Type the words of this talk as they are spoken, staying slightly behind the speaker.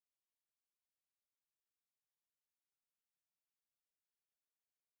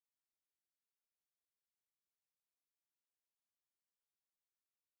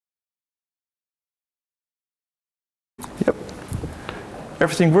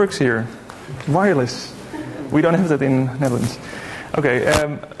Everything works here. Wireless. We don't have that in Netherlands. Okay,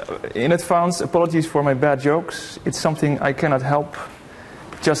 in advance, apologies for my bad jokes. It's something I cannot help.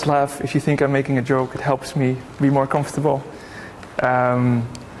 Just laugh if you think I'm making a joke. It helps me be more comfortable.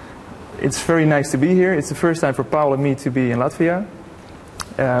 It's very nice to be here. It's the first time for Paul and me to be in Latvia.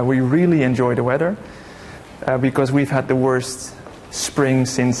 We really enjoy the weather because we've had the worst spring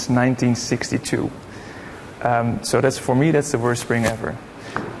since 1962. So that's, for me, that's the worst spring ever.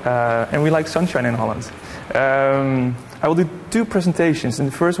 And we like sunshine in Holland. I will do 2 presentations, and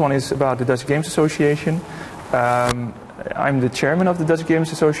the first one is about the Dutch Games Association. I'm the chairman of the Dutch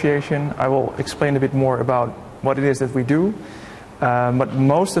Games Association. I will explain a bit more about what it is that we do. But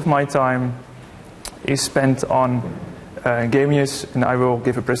most of my time is spent on Gamious, and I will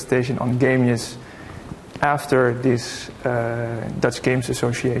give a presentation on Gamious after this Dutch Games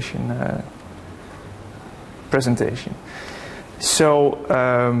Association presentation. So,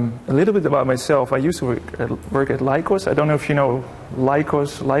 a little bit about myself. I used to work at Lycos. I don't know if you know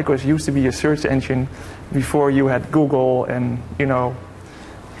Lycos. Lycos used to be a search engine before you had Google and, you know,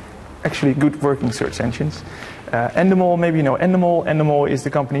 actually good working search engines. Endemol, maybe you know Endemol. Endemol is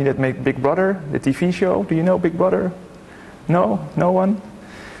the company that made Big Brother, the TV show. Do you know Big Brother? No? No one?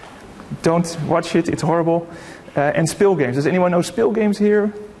 Don't watch it, it's horrible. And Spill Games. Does anyone know Spill Games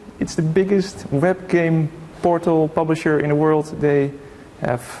here? It's the biggest web game portal publisher in the world. They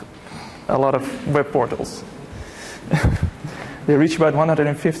have a lot of web portals. They reach about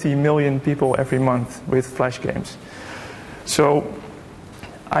 150 million people every month with Flash games. So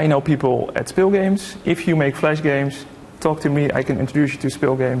I know people at Spill Games. If you make Flash games, talk to me. I can introduce you to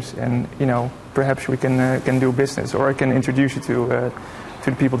Spill Games, and you know, perhaps we can do business, or I can introduce you to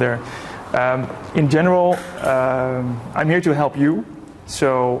the people there. In general, I'm here to help you.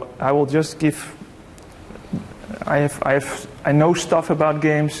 So I will just give. I know stuff about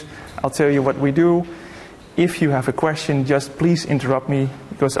games. I'll tell you what we do. If you have a question, just please interrupt me,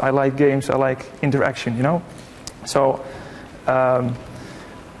 because I like games. I like interaction. You know. So,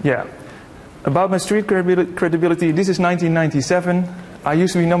 yeah. About my street credibility. This is 1997. I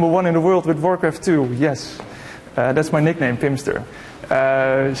used to be #1 in the world with Warcraft 2. Yes, that's my nickname, Pimster.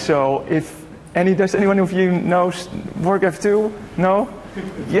 So, does anyone of you know Warcraft 2? No?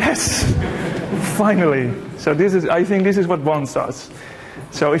 Yes. Finally. So I think this is what one does.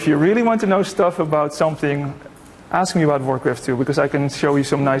 So if you really want to know stuff about something, ask me about Warcraft 2, because I can show you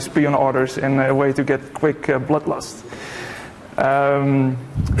some nice peon orders and a way to get quick bloodlust.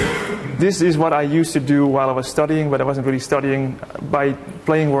 This is what I used to do while I was studying, but I wasn't really studying. By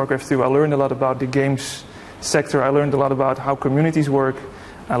playing Warcraft 2, I learned a lot about the games sector. I learned a lot about how communities work.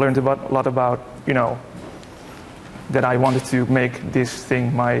 I learned a lot about, you know, that I wanted to make this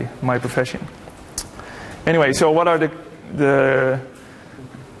thing my profession. Anyway, so what are the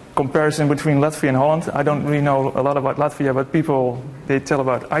comparison between Latvia and Holland? I don't really know a lot about Latvia, but people, they tell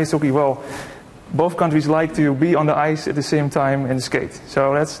about ice hockey. Well, both countries like to be on the ice at the same time and skate.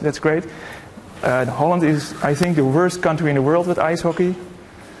 So that's great. Holland is, I think, the worst country in the world with ice hockey.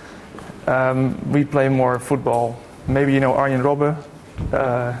 We play more football. Maybe you know Arjen Robben.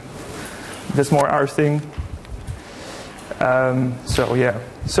 That's more our thing. So yeah.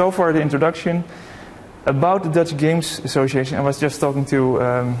 So far the introduction. About the Dutch Games Association, I was just talking to.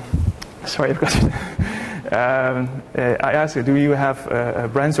 Sorry, I've got. I asked her, do you have a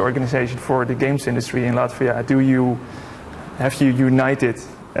branch organization for the games industry in Latvia? Have you united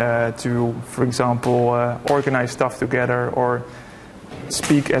to, for example, organize stuff together or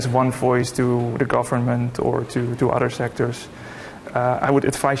speak as one voice to the government or to other sectors? I would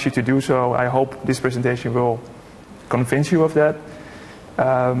advise you to do so. I hope this presentation will convince you of that.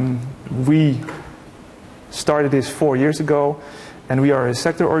 We started this 4 years ago, and we are a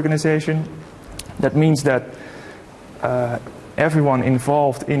sector organization. That means that everyone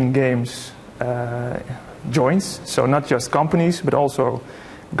involved in games joins. So not just companies, but also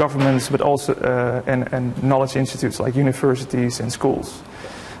governments, but also and knowledge institutes like universities and schools.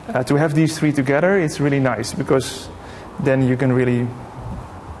 To have these three together, it's really nice, because then you can really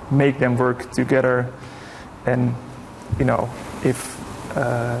make them work together. And you know, if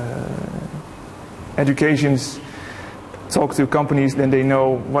educations talk to companies, then they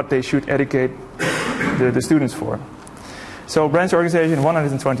know what they should educate the students for. So branch organization,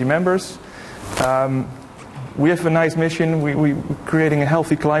 120 members. We have a nice mission. We're creating a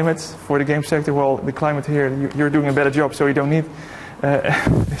healthy climate for the game sector. Well, the climate here, you're doing a better job, so you don't need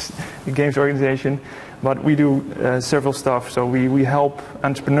the games organization. But we do several stuff. So we help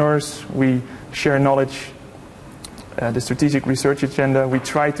entrepreneurs. We share knowledge. The strategic research agenda. We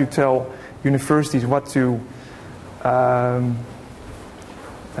try to tell universities what to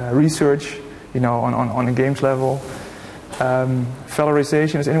research, on a games level.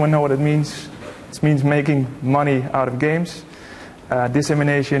 Valorization, does anyone know what it means? It means making money out of games.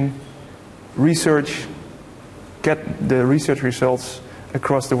 Dissemination, research, get the research results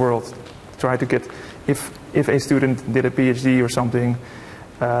across the world. Try to get, if a student did a PhD or something,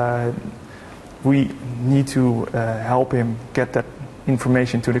 we need to help him get that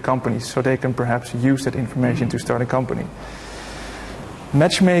information to the companies so they can perhaps use that information to start a company.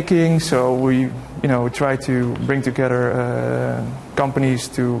 Matchmaking, so we try to bring together companies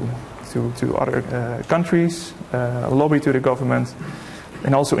to other countries, lobby to the government,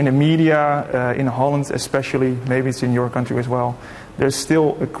 and also in the media, in Holland especially, maybe it's in your country as well, there's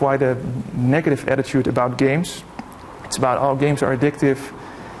still quite a negative attitude about games. It's about, oh, games are addictive,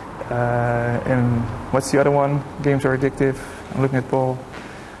 and what's the other one? Games are addictive. I'm looking at Paul.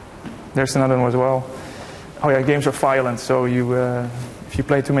 There's another one as well. Oh yeah, games are violent, so if you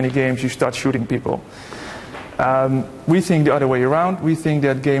play too many games, you start shooting people. We think the other way around. We think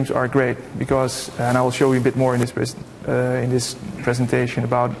that games are great because, and I will show you a bit more in this presentation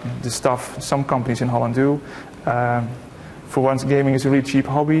about the stuff some companies in Holland do. For once, gaming is a really cheap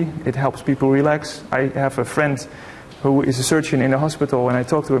hobby. It helps people relax. I have a friend who is a surgeon in a hospital, and I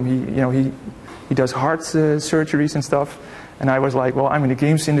talked to him. He does heart surgeries and stuff, and I was like, well, I'm in the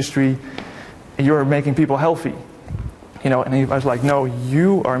games industry, and you're making people healthy. And he was like, no,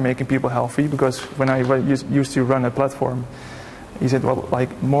 you are making people healthy, because when I used to run a platform, he said, well,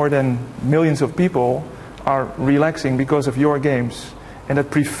 like more than millions of people are relaxing because of your games, and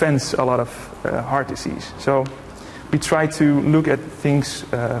that prevents a lot of heart disease. So we try to look at things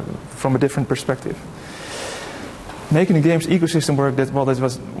from a different perspective. Making the games ecosystem work, that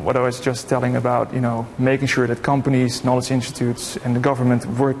was what I was just telling about, making sure that companies, knowledge institutes, and the government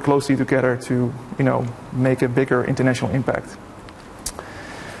work closely together to, make a bigger international impact.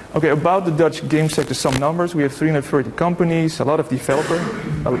 Okay, about the Dutch game sector, some numbers. We have 330 companies, a lot of developers,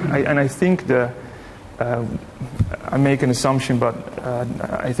 and I think I make an assumption, but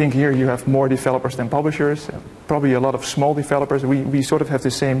I think here you have more developers than publishers, probably a lot of small developers. We sort of have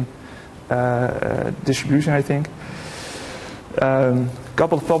the same distribution, I think.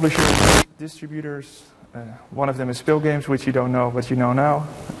 Couple of publishers, distributors, one of them is Spēļu Games, which you don't know, but you know now,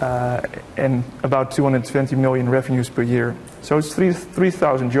 and about 220 million revenues per year. So it's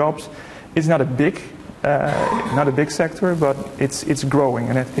 3,000 jobs. It's not a big sector, but it's growing,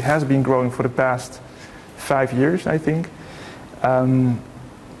 and it has been growing for the past 5 years, I think. And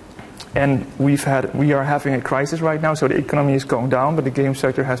we are having a crisis right now, so the economy is going down, but the game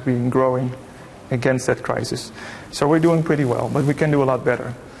sector has been growing against that crisis. So we're doing pretty well, but we can do a lot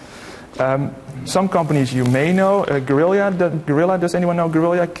better. Some companies you may know, Guerrilla, does anyone know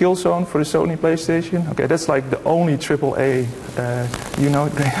Guerrilla? Killzone for the Sony PlayStation? Okay, that's like the only AAA,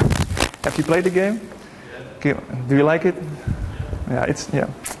 Have you played the game? Yeah. Do you like it? Yeah,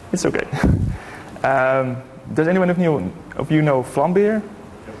 it's okay. Does anyone of you know Flambeer?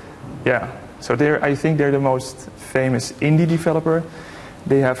 Yeah, so I think they're the most famous indie developer.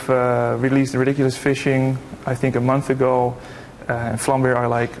 They have released Ridiculous Fishing, I think a month ago. Flambeer are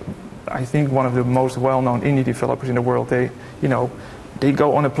I think one of the most well-known indie developers in the world. They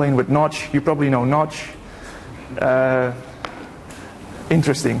go on a plane with Notch. You probably know Notch.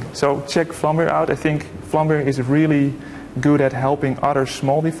 Interesting. So check Flambeer out. I think Flambeer is really good at helping other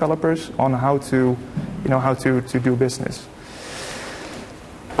small developers on how to do business.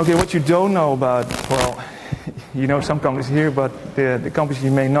 Okay, what you don't know about, well, you know some companies here, but the companies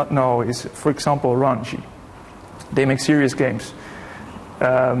you may not know is, for example, Ranji. They make serious games.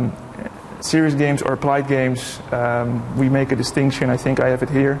 Serious games or applied games, we make a distinction. I think I have it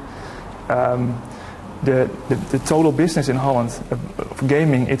here. The total business in Holland of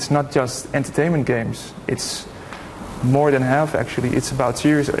gaming, it's not just entertainment games. It's more than half, actually. It's about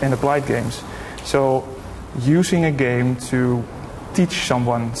serious and applied games. So using a game to teach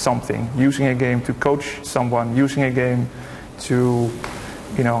someone something, using a game to coach someone, using a game to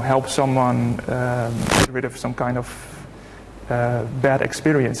help someone get rid of some kind of bad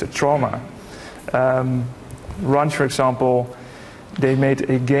experience, a trauma. Ranch, for example, they made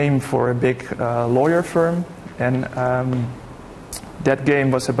a game for a big lawyer firm, and that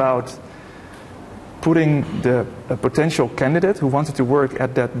game was about putting a potential candidate who wanted to work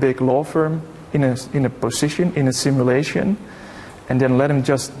at that big law firm in a position, in a simulation, and then let him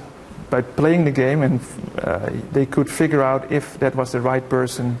just, by playing the game, and they could figure out if that was the right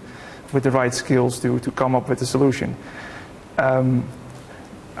person with the right skills to come up with a solution.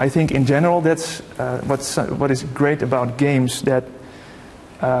 I think in general that's what is great about games, that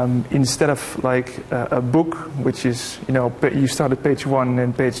Instead of like a book, which is, you start at page 1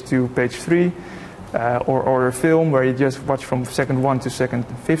 and page 2, page 3, or a film where you just watch from second 1 to second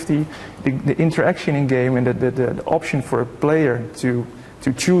 50, the interaction in game and the option for a player to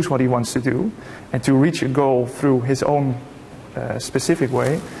choose what he wants to do and to reach a goal through his own specific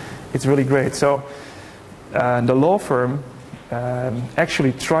way, it's really great. So the law firm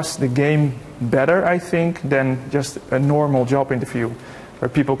actually trusts the game better, I think, than just a normal job interview, where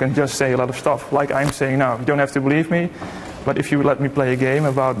people can just say a lot of stuff, like I'm saying now. You don't have to believe me, but if you would let me play a game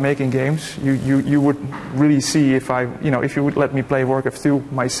about making games, you would really see if if you would let me play Warcraft 2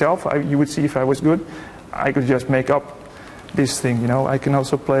 myself, you would see if I was good. I could just make up this thing, I can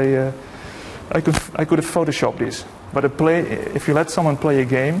also play, I could have photoshopped this. But if you let someone play a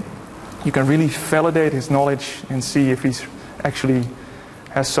game, you can really validate his knowledge and see if he's actually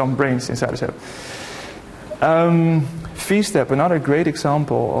has some brains inside his head. V-Step, another great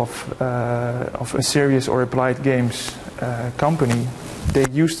example of a serious or applied games company. They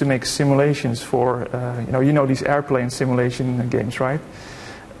used to make simulations for, these airplane simulation games, right?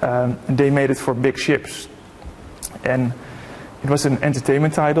 And they made it for big ships. And it was an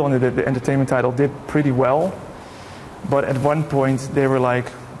entertainment title, and the entertainment title did pretty well. But at one point they were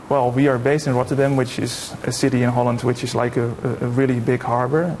like, well, we are based in Rotterdam, which is a city in Holland, which is like a really big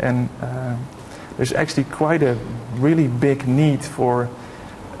harbor. And there's actually quite a really big need for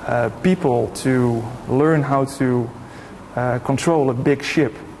people to learn how to control a big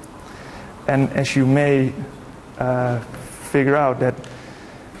ship. And as you may figure out, that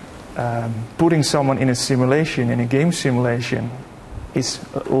putting someone in a simulation, in a game simulation, is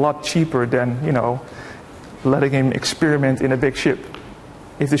a lot cheaper than, letting him experiment in a big ship.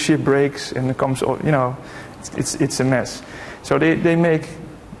 If the ship breaks and it comes, it's a mess. So they make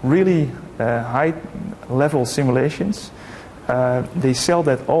really high-level simulations. They sell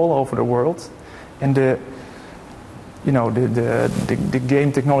that all over the world, and the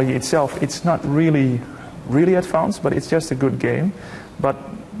game technology itself, it's not really advanced, but it's just a good game. But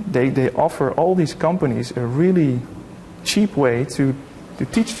they offer all these companies a really cheap way to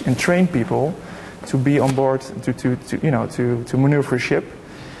teach and train people to be on board, to maneuver a ship.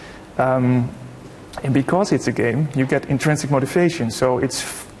 And because it's a game, you get intrinsic motivation. So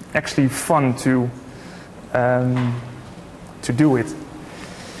it's actually fun to do it.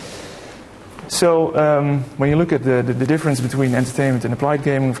 So when you look at the difference between entertainment and applied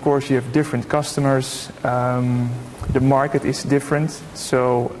gaming, of course you have different customers. The market is different.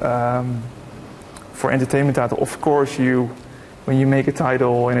 So for entertainment title, of course when you make a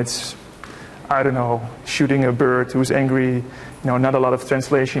title and it's, I don't know, shooting a bird who's angry, not a lot of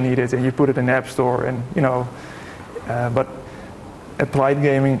translation needed, and you put it in the App Store, and but applied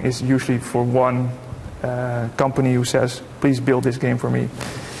gaming is usually for one company who says, please build this game for me.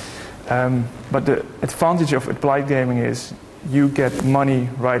 But the advantage of applied gaming is you get money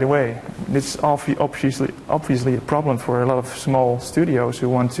right away. It's obviously a problem for a lot of small studios who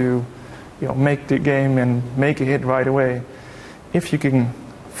want to make the game and make a hit right away. If you can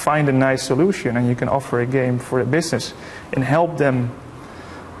find a nice solution and you can offer a game for a business and help them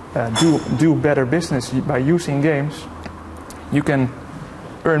do better business by using games, you can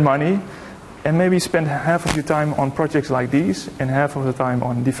earn money and maybe spend half of your time on projects like these and half of the time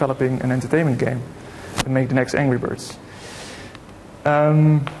on developing an entertainment game to make the next Angry Birds.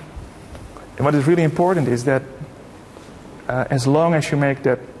 And what is really important is that as long as you make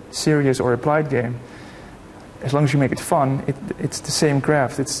that serious or applied game, as long as you make it fun, it's the same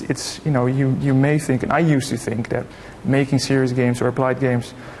craft. You may think, and I used to think, that making serious games or applied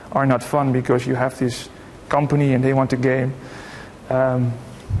games are not fun because you have this company and they want a game.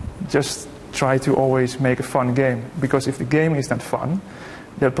 Just try to always make a fun game, because if the game is not fun,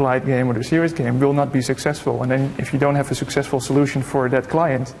 the applied game or the serious game will not be successful. And then if you don't have a successful solution for that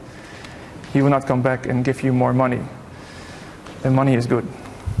client, he will not come back and give you more money. And money is good,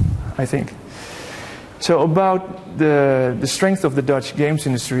 I think. So about the strength of the Dutch games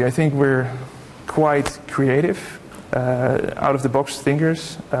industry, I think we're quite creative, out-of-the-box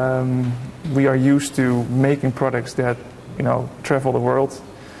thinkers. We are used to making products that travel the world.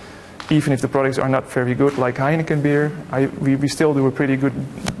 Even if the products are not very good, like Heineken beer, we still do a pretty good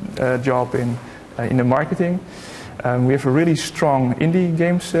job in the marketing. We have a really strong indie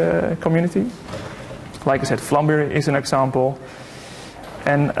games community. Like I said, Flambeer is an example.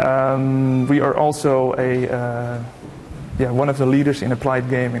 And we are also one of the leaders in applied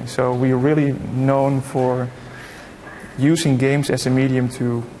gaming. So we are really known for using games as a medium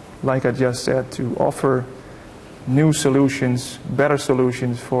to, like I just said, to offer new solutions, better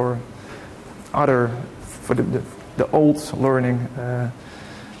solutions for the old learning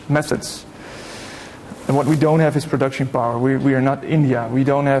methods. And what we don't have is production power. We are not India. We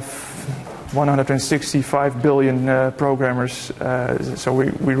don't have 165 billion programmers. So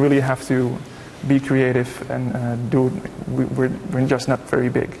we really have to be creative and do. We're just not very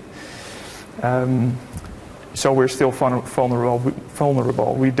big. So we're still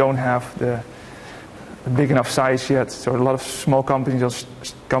vulnerable. We don't have the big enough size yet. So a lot of small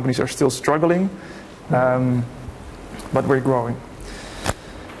companies are still struggling, but we're growing.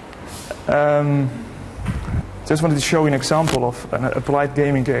 Just wanted to show you an example of an applied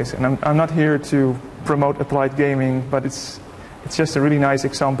gaming case, and I'm not here to promote applied gaming, but it's just a really nice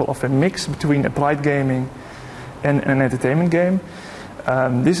example of a mix between applied gaming and an entertainment game.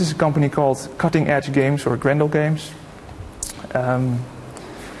 This is a company called Cutting Edge Games, or Grendel Games.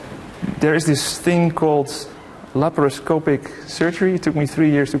 There is this thing called laparoscopic surgery. It took me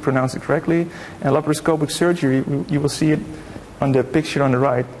 3 years to pronounce it correctly. And laparoscopic surgery, you will see it on the picture on the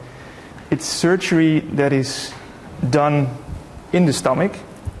right. It's surgery that is done in the stomach,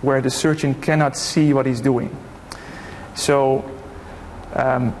 where the surgeon cannot see what he's doing. So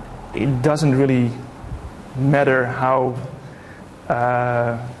it doesn't really matter how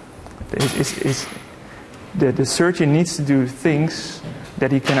the surgeon needs to do things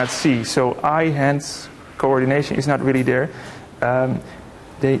that he cannot see. So eye-hand coordination is not really there.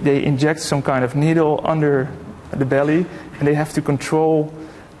 They inject some kind of needle under the belly, and they have to control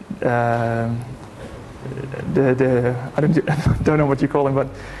I don't know what you call them, but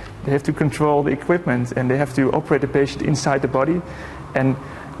they have to control the equipment, and they have to operate the patient inside the body. And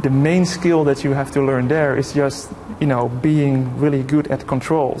the main skill that you have to learn there is just, being really good at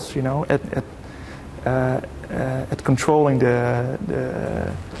controls, at controlling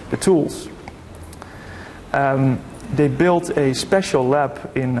the tools. They built a special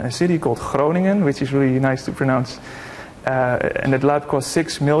lab in a city called Groningen, which is really nice to pronounce. And that lab cost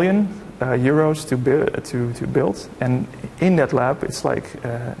 6 million euros to build. And in that lab, it's like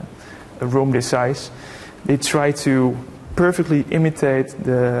a room this size. They try to perfectly imitate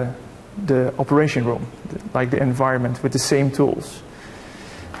the operation room, like the environment, with the same tools.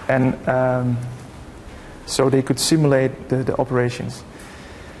 And so they could simulate the operations.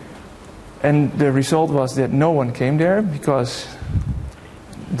 And the result was that no one came there, because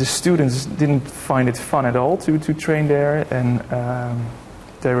the students didn't find it fun at all to train there. And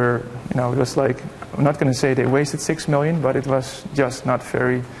they were, it was like, I'm not going to say they wasted 6 million, but it was just not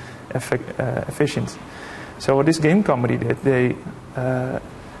very efficient. So what this game company did, they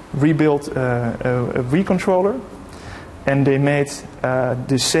rebuilt a Wii controller, and they made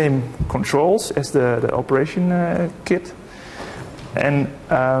the same controls as the operation kit, and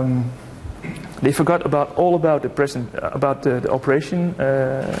they forgot all about the operation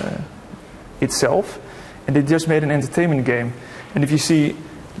itself, and they just made an entertainment game. And if you see,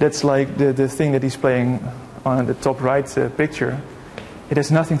 that's like the thing that he's playing on the top right picture. It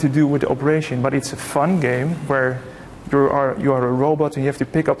has nothing to do with the operation, but it's a fun game where you are a robot and you have to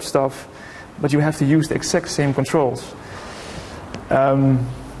pick up stuff, but you have to use the exact same controls. A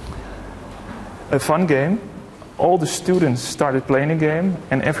fun game. All the students started playing the game,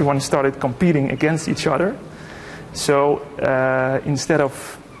 and everyone started competing against each other. So instead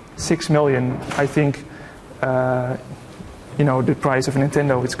of 6 million, I think the price of a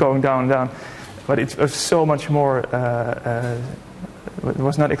Nintendo is going down and down. But it was so much more. It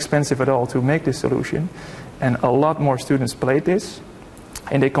was not expensive at all to make this solution, and a lot more students played this,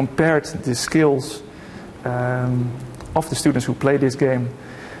 and they compared the skills of the students who played this game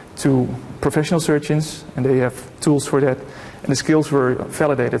to professional surgeons, and they have tools for that, and the skills were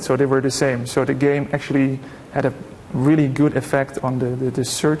validated, so they were the same. So the game actually had a really good effect on the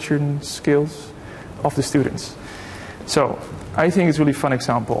surgeon skills of the students. So I think it's a really fun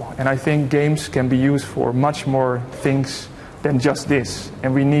example, and I think games can be used for much more things than just this,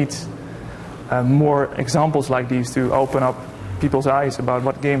 and we need more examples like these to open up people's eyes about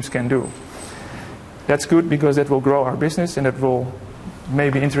what games can do. That's good, because that will grow our business, and it will may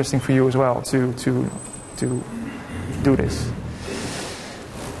be interesting for you as well to do this.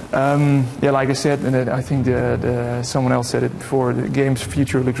 Like I said, and I think someone else said it before, the game's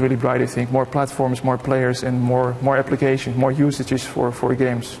future looks really bright. I think more platforms, more players, and more applications, more usages for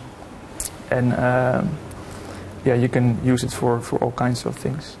games. And you can use it for all kinds of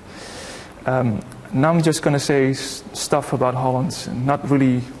things. Now I'm just going to say stuff about Holland. Not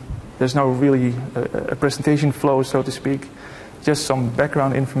really, there's no really a presentation flow, so to speak. Just some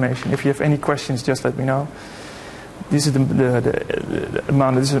background information. If you have any questions, just let me know. This is the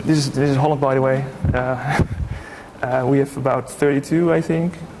amount. This is Holland, by the way. We have about 32, I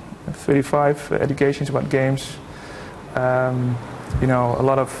think, 35 educations about games. a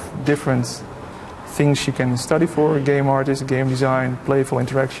lot of different things you can study for: game artist, game design, playful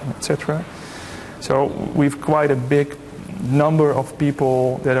interaction, etc. So we've quite a big number of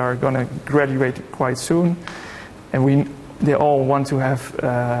people that are going to graduate quite soon, and they all want to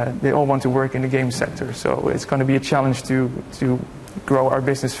work in the game sector. So it's going to be a challenge to grow our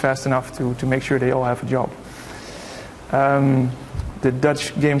business fast enough to make sure they all have a job. The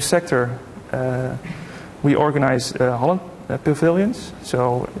Dutch game sector, we organize Holland pavilions.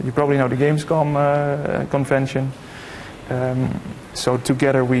 So you probably know the Gamescom convention. So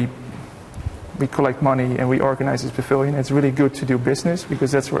together we collect money and we organize this pavilion. It's really good to do business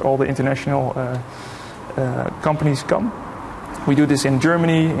because that's where all the international companies come. We do this in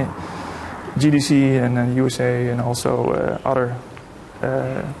Germany, GDC, and USA, and also other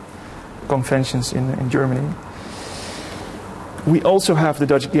conventions in Germany. We also have the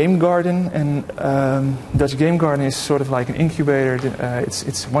Dutch Game Garden, and Dutch Game Garden is sort of like an incubator.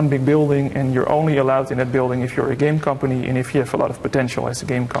 It's one big building, and you're only allowed in that building if you're a game company and if you have a lot of potential as a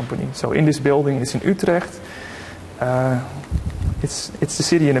game company. So in this building, it's in Utrecht. It's the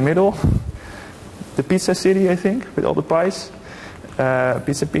city in the middle, the pizza city, I think, with all the pies,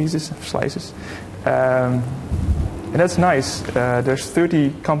 pizza pieces, slices. And that's nice. There's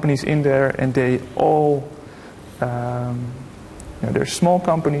 30 companies in there, and they all... they're small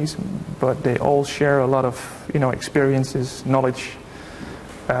companies, but they all share a lot of experiences, knowledge,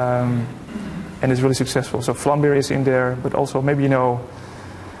 and it's really successful. So Flambeer is in there, but also maybe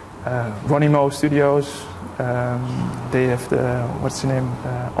Ronimo Studios. They have the what's the name?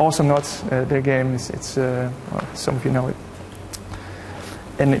 Awesome Nuts. Their game it's some of you know it,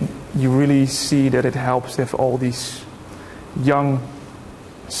 and you really see that it helps to have all these young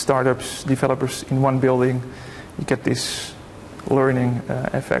startups, developers in one building. You get this learning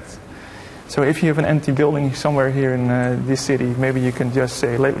effect. So if you have an empty building somewhere here in this city, maybe you can just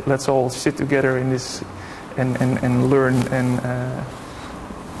say, let's all sit together in this and learn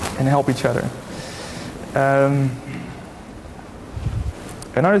and help each other.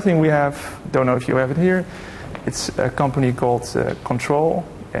 Another thing we have, don't know if you have it here, it's a company called Control,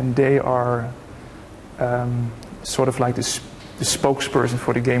 and they are sort of like the spokesperson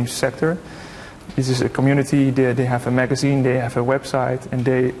for the game sector. This is a community, they have a magazine, they have a website, and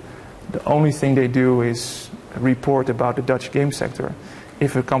the only thing they do is report about the Dutch game sector.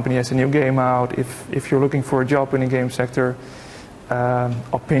 If a company has a new game out, if you're looking for a job in the game sector,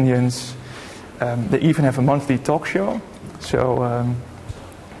 opinions. They even have a monthly talk show. So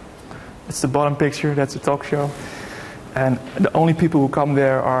it's the bottom picture, that's a talk show. And the only people who come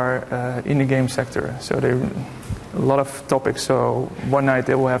there are in the game sector. So there are a lot of topics. So one night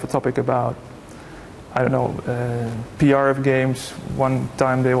they will have a topic about, I don't know, PR of games. One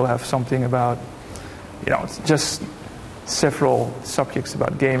time they will have something about, just several subjects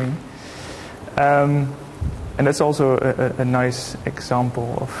about gaming. And that's also a nice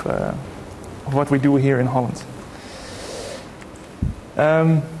example of what we do here in Holland.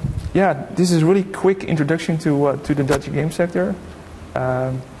 This is a really quick introduction to the Dutch game sector.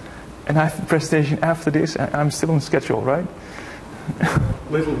 And I have a presentation after this. I'm still on schedule, right? A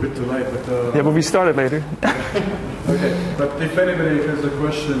little bit too late, but... yeah, but we started later. Okay, but if anybody has a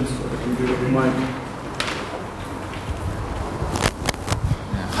question, so I can give it a mic.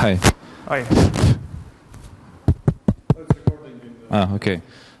 Hi. Hi. Okay.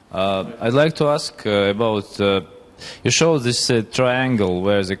 I'd like to ask about... you showed this triangle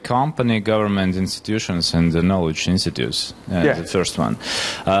where the company, government institutions, and the knowledge institutes, the first one.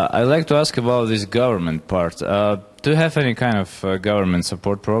 I'd like to ask about this government part. Do you have any kind of government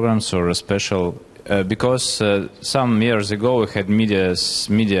support programs or a special... because some years ago we had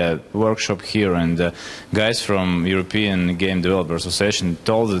media workshop here, and guys from European Game Developers Association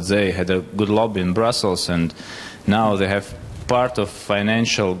told that they had a good lobby in Brussels, and now they have part of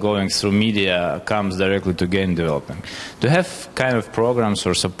financial going through media comes directly to game developing. Do you have kind of programs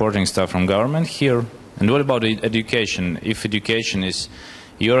or supporting stuff from government here? And what about education? If education is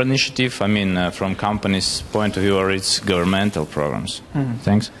your initiative, I mean, from companies' point of view, or it's governmental programs? Mm-hmm.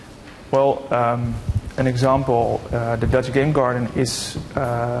 Thanks. Well, an example, the Dutch Game Garden is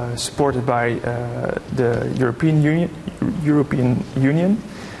supported by the European Union.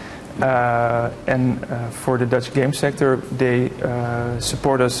 And for the Dutch game sector, they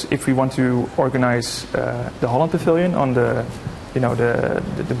support us if we want to organize the Holland Pavilion on the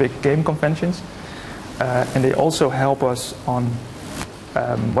big game conventions. And they also help us on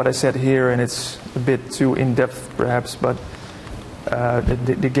what I said here, and it's a bit too in-depth perhaps, but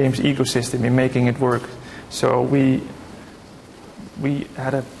the game's ecosystem in making it work. So we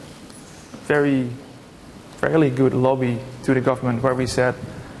had a very fairly good lobby to the government where we said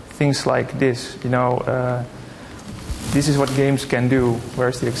things like this, this is what games can do.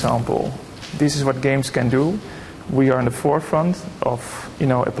 Where's the example? This is what games can do. We are on the forefront of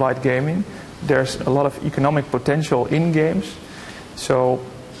applied gaming. There's a lot of economic potential in games. So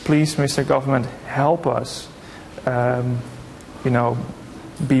please, Mr. Government, help us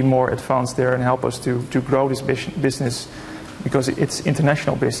be more advanced there and help us to grow this business, because it's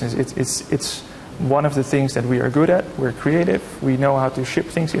international business. It's one of the things that we are good at. We're creative. We know how to ship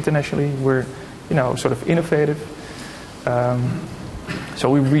things internationally. We're sort of innovative. So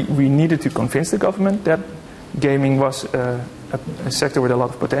we needed to convince the government that gaming was a sector with a lot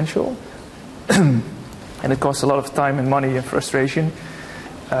of potential. And it costs a lot of time and money and frustration.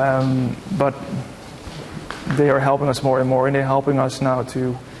 But they are helping us more and more, and they're helping us now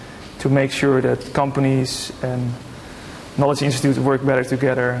to make sure that companies and knowledge institutes work better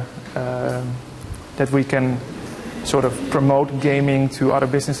together, that we can sort of promote gaming to other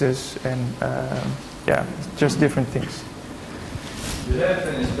businesses, and just different things. Do you have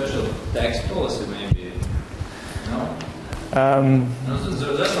any special tax policy, maybe? No?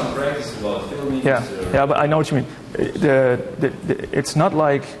 There's some practice about filming. Yeah, but I know what you mean. It's not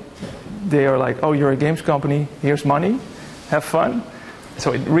like they are like, oh, you're a games company, here's money, have fun.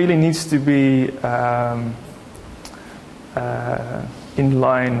 So it really needs to be in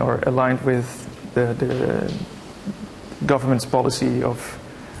line or aligned with the government's policy of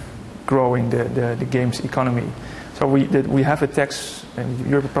growing the games economy. So we have a tax, and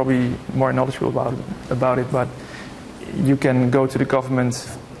you're probably more knowledgeable about it, but you can go to the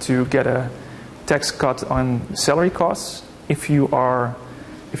government to get a tax cut on salary costs if you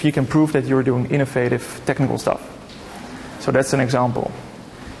can prove that you're doing innovative technical stuff. So that's an example.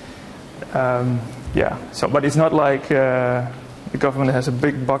 But it's not like the government has a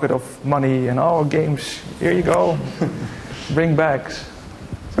big bucket of money and games, here you go, bring bags.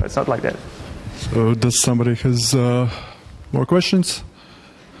 So it's not like that. So does somebody has more questions?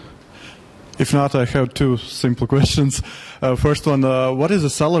 If not, I have two simple questions. First one, what is the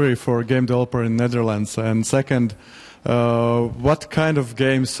salary for a game developer in Netherlands? And second, what kind of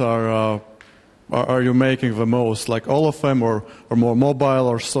games are you making the most? Like all of them, or more mobile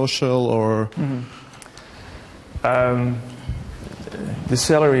or social, or? The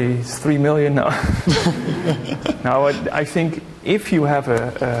salary is 3 million now. Now, I think if you have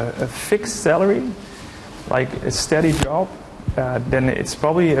a fixed salary, like a steady job, then it's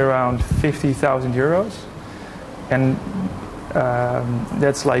probably around 50,000 euros, and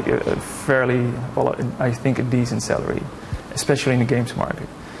that's like a fairly, I think, a decent salary, especially in the games market.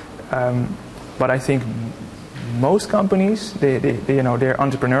 But I think most companies, they're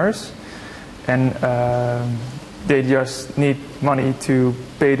entrepreneurs, and they just need money to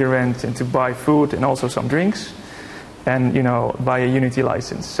pay the rent and to buy food and also some drinks, and buy a Unity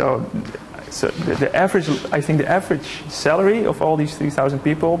license. So the average, I think the average salary of all these 3,000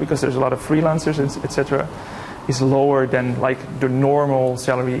 people, because there's a lot of freelancers, etc., is lower than like the normal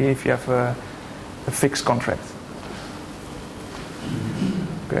salary if you have a fixed contract.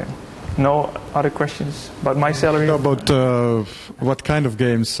 Okay. No other questions about my salary? How about what kind of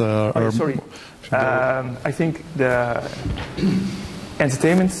games are? Sorry. I think the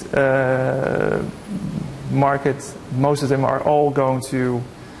entertainment market, most of them are all going to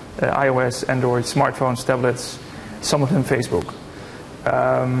iOS, Android, smartphones, tablets, some of them Facebook.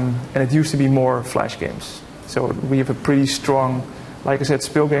 And it used to be more Flash games. So we have a pretty strong, like I said,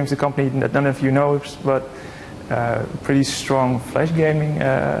 Spēļu Games, the company that none of you know, but pretty strong Flash gaming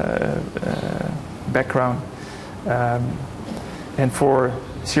background. And for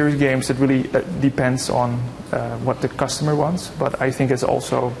serious games, it really depends on what the customer wants. But I think it's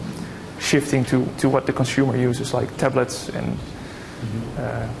also shifting to what the consumer uses, like tablets and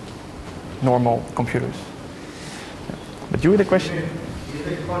normal computers. But you had a question? Is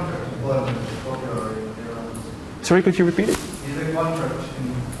the contract employment popular in Netherlands? Sorry, could you repeat it? Is the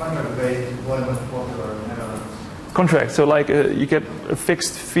contract-based employment popular in Netherlands? Contract, so like you get a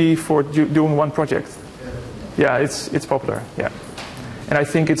fixed fee for doing one project. Yeah, it's popular. Yeah, and I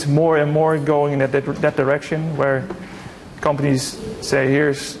think it's more and more going in that direction where companies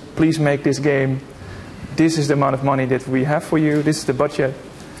say, please make this game. This is the amount of money that we have for you. This is the budget.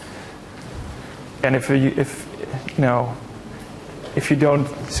 And if you don't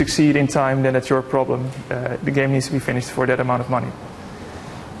succeed in time, then that's your problem. The game needs to be finished for that amount of money.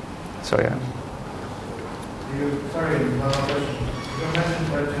 So yeah. Sorry, one more question. You mentioned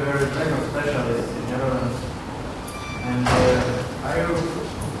that you're a technical specialist in Netherlands, and are you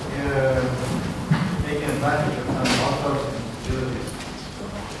taking advantage of some outsourcing facilities?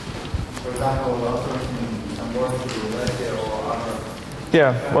 For example, outsourcing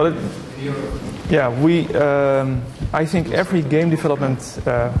Yeah, well, I think every game development,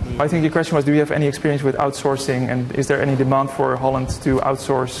 I think your question was, do we have any experience with outsourcing, and is there any demand for Holland to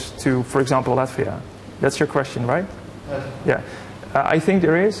outsource to, for example, Latvia? That's your question, right? Yeah. I think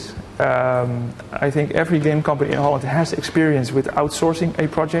there is. I think every game company in Holland has experience with outsourcing a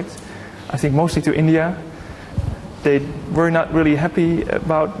project. I think mostly to India. They were not really happy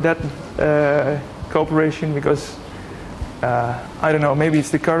about that cooperation because, I don't know, maybe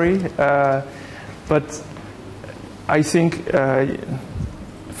it's the curry. But I think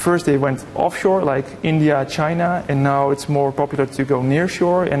first they went offshore, like India, China, and now it's more popular to go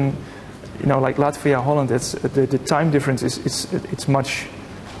nearshore. And like Latvia, Holland, it's the time difference it's much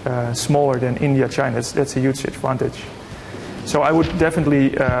smaller than India, China. That's a huge advantage. So I would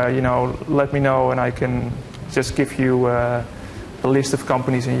definitely, let me know, and I can just give you a list of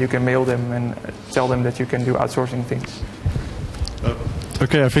companies, and you can mail them and tell them that you can do outsourcing things.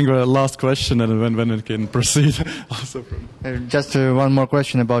 Okay, I think last question, and when we can proceed. Also just one more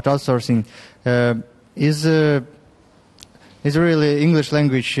question about outsourcing. Is really English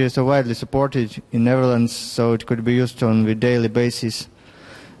language so widely supported in Netherlands, so it could be used on a daily basis?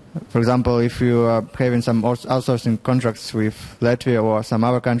 For example, if you are having some outsourcing contracts with Latvia or some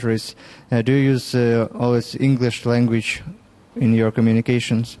other countries, do you use always English language in your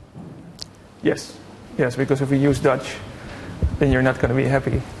communications? Yes, because if we use Dutch, then you're not going to be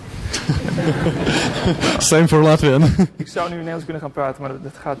happy. Same for Latvian. Ik zou nu Nederlands kunnen gaan praten, maar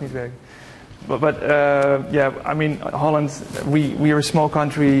dat gaat niet werken. But I mean, Holland, we are a small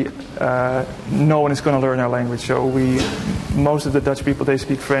country. No one is going to learn our language. So most of the Dutch people, they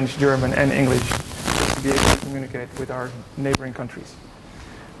speak French, German, and English to be able to communicate with our neighboring countries.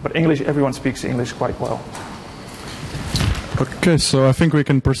 But English, everyone speaks English quite well. Okay, so I think we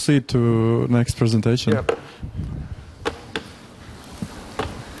can proceed to next presentation. Yep.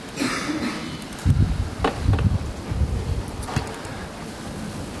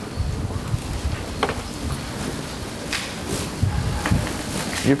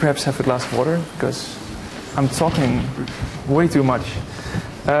 You perhaps have a glass of water, because I'm talking way too much.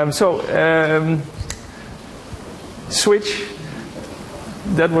 Switch.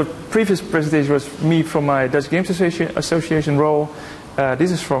 That was previous presentation was me from my Dutch Games Association role.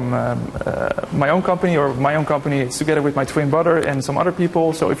 This is from my own company, It's together with my twin brother and some other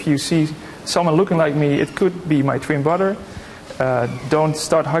people. So if you see someone looking like me, it could be my twin brother. Don't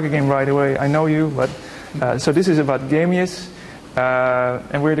start hugging him right away. I know you, but so this is about Gamious.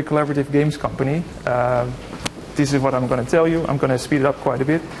 And we're the collaborative games company. This is what I'm going to tell you. I'm going to speed it up quite a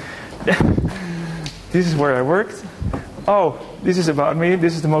bit. This is where I worked. Oh, this is about me.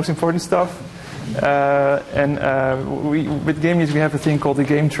 This is the most important stuff. With Gamious, we have a thing called the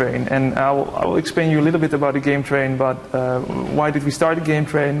Game Train. And I will explain you a little bit about the Game Train, but why did we start the Game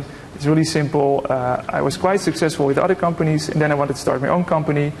Train? It's really simple. I was quite successful with other companies, and then I wanted to start my own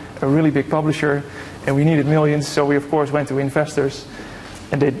company, a really big publisher, and we needed millions, so we of course went to investors,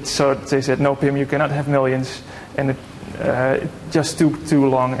 and they said, no, Pim, you cannot have millions, and it just took too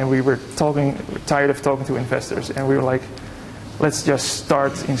long, and we were tired of talking to investors, and we were like, let's just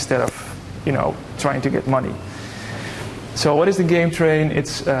start instead of trying to get money. So what is the Game Train?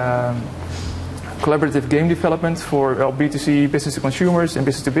 It's collaborative game development for B2C, business to consumers, and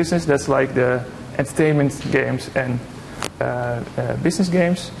business to business. That's like the entertainment games and business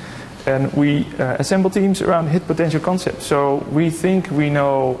games. And we assemble teams around hit potential concepts. So we think we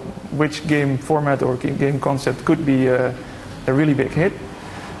know which game format or game concept could be a really big hit.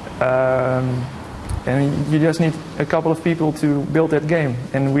 And you just need a couple of people to build that game.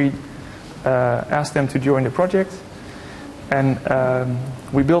 And we ask them to join the project. And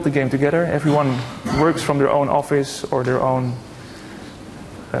we build the game together. Everyone works from their own office or their own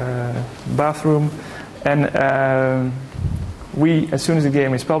bathroom. And as soon as the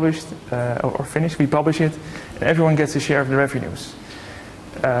game is published or finished, we publish it, and everyone gets a share of the revenues.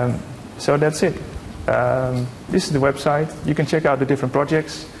 So that's it. This is the website. You can check out the different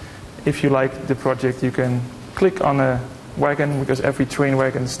projects. If you like the project, you can click on a wagon, because every train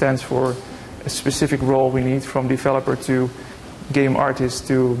wagon stands for a specific role we need, from developer to game artist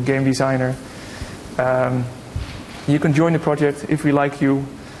to game designer. You can join the project. If we like you,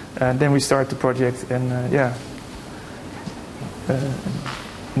 then we start the project, and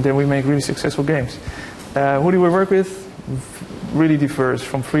then we make really successful games. Who do we work with? Really diverse,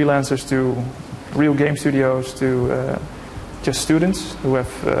 from freelancers to real game studios to just students who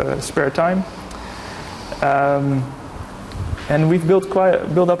have spare time. And we've built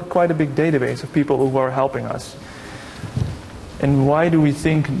up quite a big database of people who are helping us. And why do we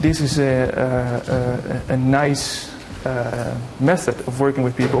think this is a nice method of working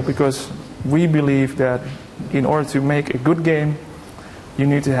with people, because we believe that in order to make a good game, you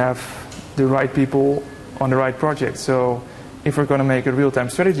need to have the right people on the right project. So if we're going to make a real-time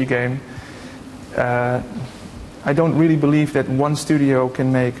strategy game, I don't really believe that one studio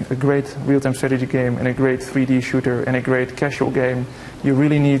can make a great real-time strategy game and a great 3D shooter and a great casual game. You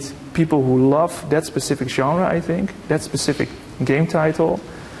really need people who love that specific genre, I think, that specific game title.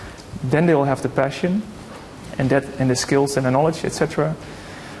 Then they will have the passion and the skills and the knowledge, etc.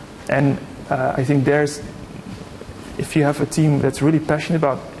 And I think if you have a team that's really passionate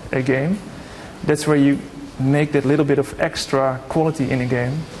about a game, that's where you make that little bit of extra quality in a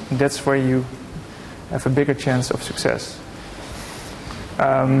game. And that's where you have a bigger chance of success.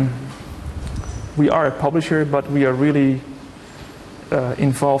 We are a publisher, but we are really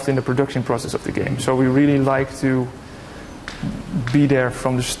involved in the production process of the game. So we really like to be there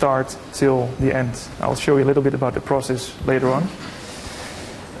from the start till the end. I'll show you a little bit about the process later on.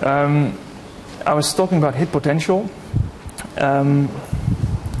 I was talking about hit potential.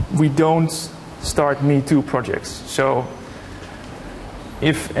 We don't start Me Too projects. So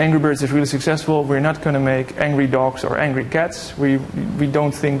if Angry Birds is really successful, we're not going to make Angry Dogs or Angry Cats. We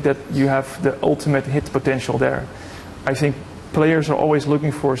don't think that you have the ultimate hit potential there. I think players are always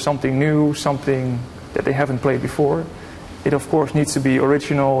looking for something new, something that they haven't played before. It of course needs to be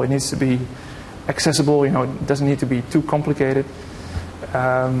original, it needs to be accessible, it doesn't need to be too complicated.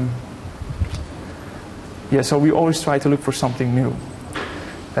 So we always try to look for something new.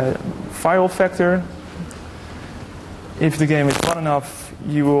 Viral factor, if the game is fun enough,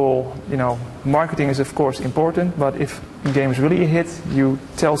 you will, marketing is of course important, but if the game is really a hit, you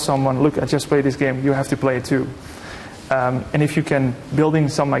tell someone, look, I just played this game, you have to play it too. And if you can build in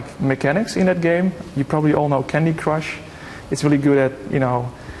some mechanics in that game, you probably all know Candy Crush. It's really good at,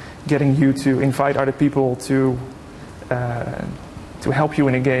 getting you to invite other people to help you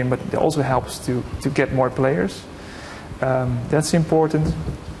in a game, but it also helps to get more players. That's important.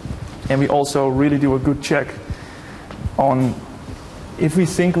 And we also really do a good check on if we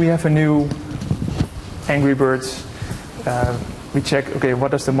think we have a new Angry Birds, we check, okay,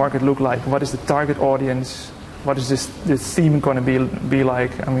 what does the market look like? What is the target audience? What is this theme going to be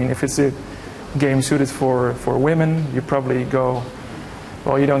like? I mean, if it's a game suited for women, you probably go,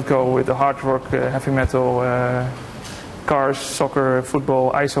 well, you don't go with the hard rock, heavy metal, cars, soccer,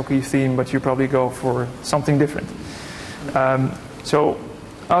 football, ice hockey theme, but you probably go for something different. So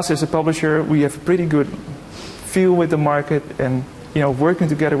us as a publisher, we have a pretty good feel with the market, and working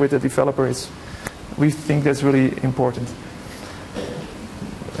together with the developers, we think that's really important.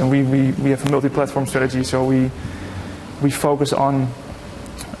 And we have a multi-platform strategy, so we focus on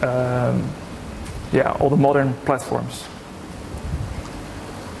all the modern platforms.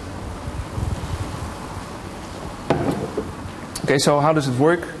 Okay, so how does it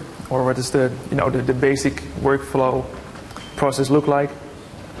work, or what does the basic workflow process look like?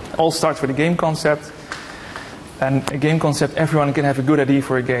 It all starts with a game concept, and a game concept, everyone can have a good idea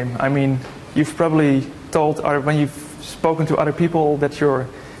for a game. I mean, you've probably when you've spoken to other people that you're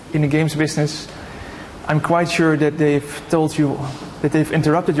in the games business, I'm quite sure that they've told you that they've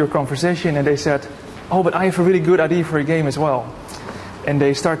interrupted your conversation and they said, oh, but I have a really good idea for a game as well. And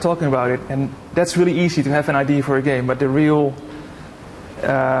they start talking about it, and that's really easy to have an idea for a game, but the real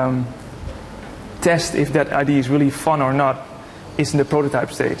test if that idea is really fun or not is in the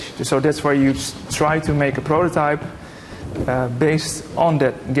prototype stage. So that's where you try to make a prototype based on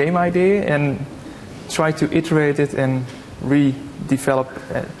that game idea and try to iterate it and redevelop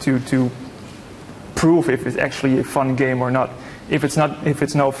to prove if it's actually a fun game or not. If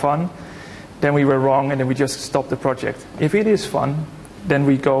it's no fun, then we were wrong and then we just stop the project. If it is fun, then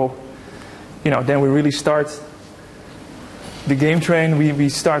we go, then we really start the game train. We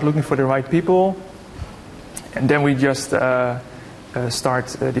start looking for the right people, and then we just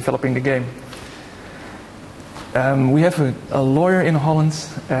start developing the game. We have a lawyer in Holland,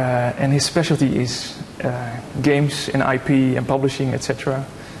 and his specialty is games and IP and publishing, etc.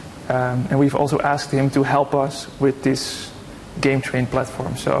 And we've also asked him to help us with this game train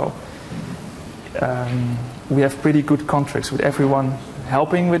platform. So we have pretty good contracts with everyone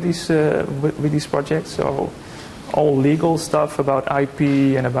helping with these projects. So all legal stuff about IP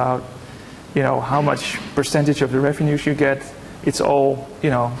and about how much percentage of the revenues you get, it's all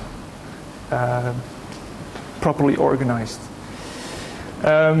properly organized.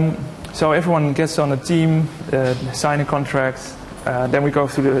 So everyone gets on a team, sign a contract, then we go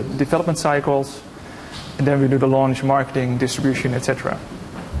through the development cycles, and then we do the launch, marketing, distribution, etc.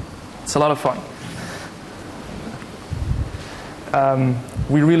 It's a lot of fun.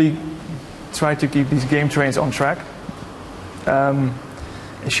 We really try to keep these game trains on track.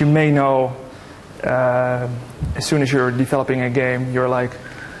 As you may know, as soon as you're developing a game, you're like,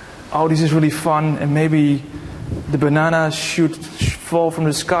 oh, this is really fun, and maybe the banana should fall from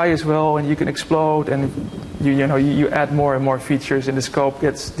the sky as well, and you can explode, and you add more and more features, and the scope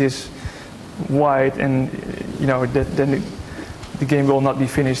gets this wide, and then the game will not be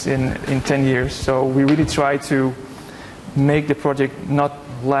finished in 10 years. So we really try to make the project not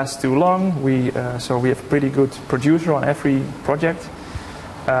last too long. So we have a pretty good producer on every project,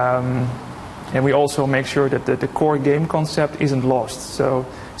 and we also make sure that the core game concept isn't lost. So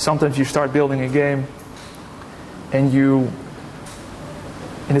sometimes you start building a game and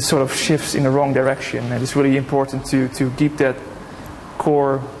it sort of shifts in the wrong direction, and it's really important to keep that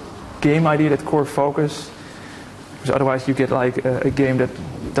core game idea, that core focus, because otherwise you get like a game that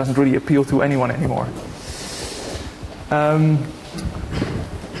doesn't really appeal to anyone anymore.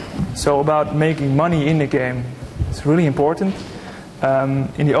 So about making money in the game, it's really important.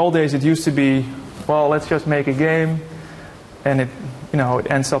 In the old days it used to be, well, let's just make a game, and it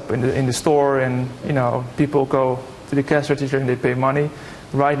ends up in the store, and people go to the cash register and they pay money.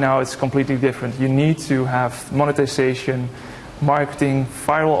 Right now it's completely different. You need to have monetization, marketing,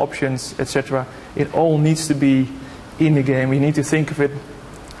 viral options, etc. It all needs to be in the game. You need to think of it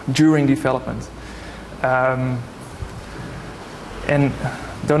during development. And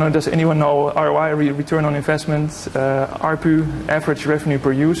don't know, does anyone know ROI, return on investment, ARPU, average revenue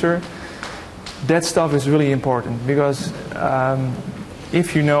per user? That stuff is really important, because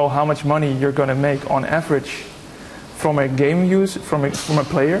if you know how much money you're going to make on average from a game use, from a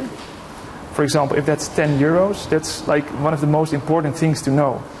player, for example, if that's 10 euros, that's like one of the most important things to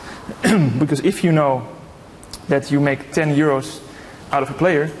know. Because if you know that you make 10 euros out of a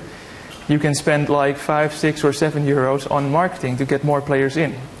player, you can spend like 5, 6 or 7 euros on marketing to get more players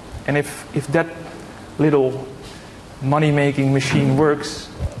in. And if that little money-making machine works,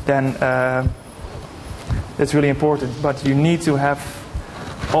 then that's really important. But you need to have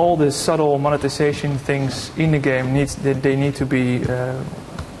all the subtle monetization things in the game. They need to be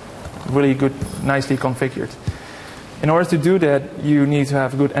really good, nicely configured. In order to do that, you need to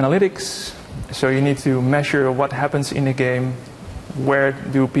have good analytics. So you need to measure what happens in the game. Why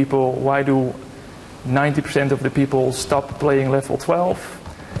do 90% of the people stop playing level 12?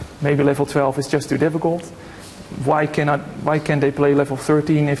 Maybe level 12 is just too difficult. Why can't they play level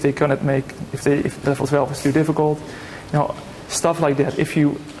 13 if level 12 is too difficult? Stuff like that. If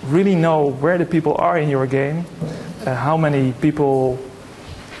you really know where the people are in your game, how many people,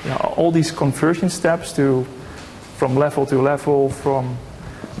 all these conversion steps from level to level, from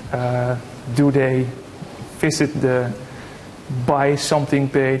do they visit the buy something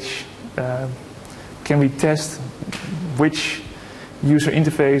page, can we test which user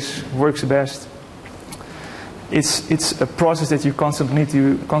interface works best? It's a process that you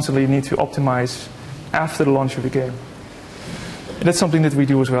constantly need to optimize after the launch of the game. And that's something that we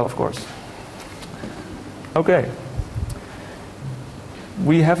do as well, of course. Okay.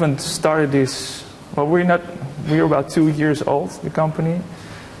 We haven't started this, well, we're about 2 years old, the company.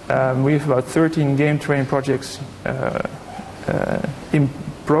 We have about 13 Game Train projects in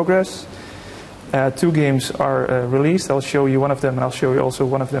progress. 2 games are released. I'll show you one of them, and I'll show you also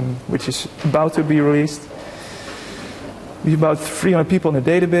one of them which is about to be released. We have about 300 people in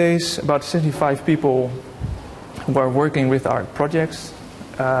the database, about 75 people who are working with our projects.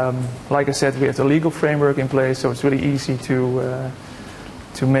 Like I said, we have the legal framework in place, so it's really easy to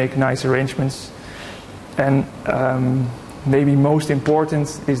make nice arrangements. And maybe most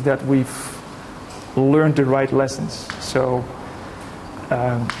important is that we've learned the right lessons. So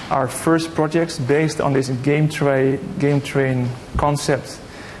our first projects, based on this game train concept,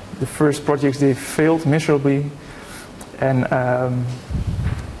 the first projects, they failed miserably. And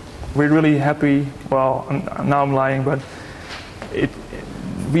we're really happy. Well, now I'm lying, but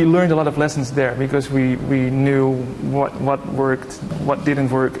we learned a lot of lessons there, because we knew what worked, what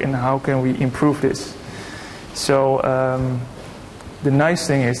didn't work, and how can we improve this. So the nice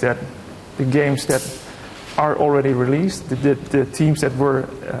thing is that the games that are already released, the teams that were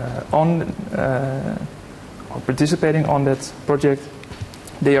participating on that project,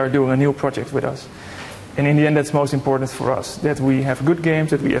 they are doing a new project with us. And in the end, that's most important for us, that we have good games,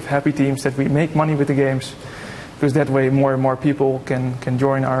 that we have happy teams, that we make money with the games, because that way more and more people can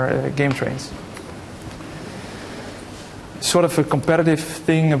join our game trains. Sort of a competitive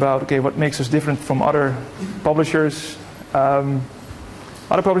thing about, what makes us different from other publishers. Other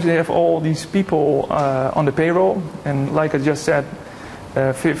publishers, they have all these people on the payroll, and like I just said,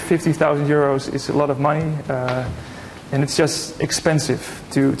 50,000 euros is a lot of money. and it's just expensive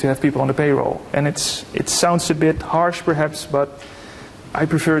to have people on the payroll. And it sounds a bit harsh perhaps, but I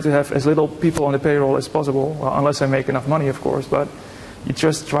prefer to have as little people on the payroll as possible, well, unless I make enough money, of course, but you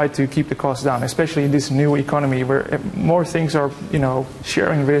just try to keep the costs down, especially in this new economy where more things are,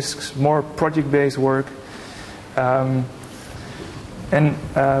 sharing risks, more project-based work.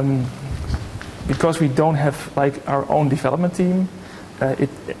 Because we don't have like our own development team, it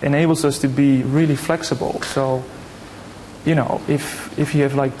enables us to be really flexible. So, if you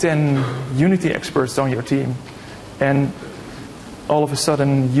have like 10 Unity experts on your team, and all of a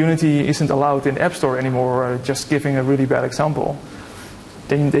sudden Unity isn't allowed in the App Store anymore, just giving a really bad example,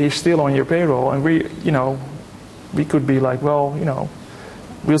 then they're still on your payroll, and we could be like, well,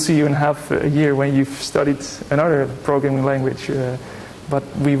 we'll see you in half a year when you've studied another programming language, but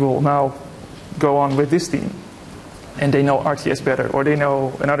we will now go on with this team, and they know RTS better, or they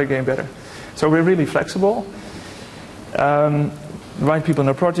know another game better. So we're really flexible, right people in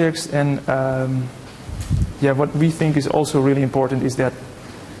our projects, and what we think is also really important is that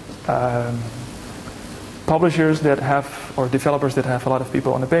publishers that have, or developers that have a lot of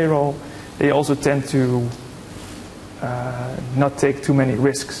people on the payroll, they also tend to not take too many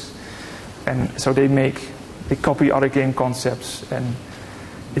risks, and so they copy other game concepts, and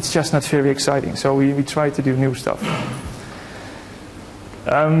it's just not very exciting. So we try to do new stuff.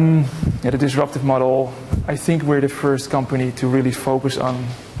 The disruptive model, I think we're the first company to really focus on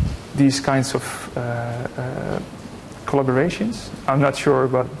these kinds of collaborations. I'm not sure,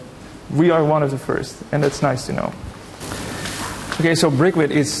 but we are one of the first, and that's nice to know. Okay, so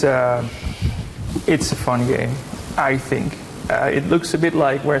Brickwit is it's a fun game, I think. It looks a bit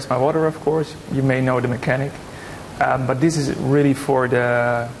like Where's My Water, of course. You may know the mechanic. But this is really for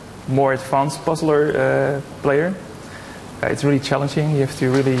the more advanced puzzler player. It's really challenging. You have to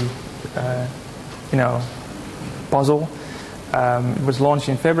really, puzzle. It was launched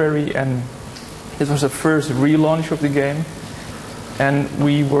in February, and it was the first relaunch of the game. And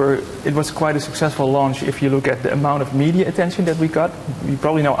it was quite a successful launch if you look at the amount of media attention that we got. You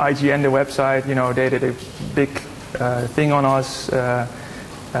probably know IGN, the website, they did a big thing on us.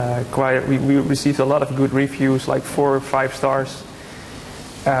 We received a lot of good reviews, like 4 or 5 stars.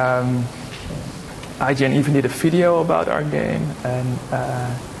 IGN even did a video about our game, and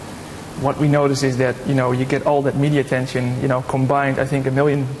what we noticed is that you get all that media attention, combined. I think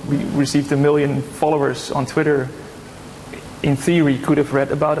we received 1 million followers on Twitter. In theory, could have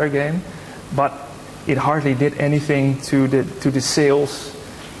read about our game, but it hardly did anything to the sales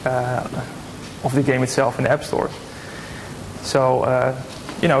of the game itself in the App Store. So.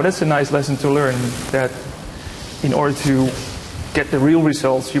 That's a nice lesson to learn, that in order to get the real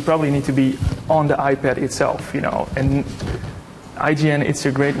results, you probably need to be on the iPad itself, And IGN, it's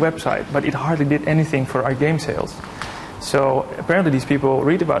a great website, but it hardly did anything for our game sales. So apparently these people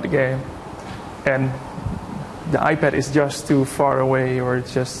read about the game, and the iPad is just too far away, or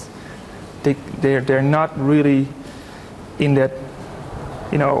it's just, they're not really in that,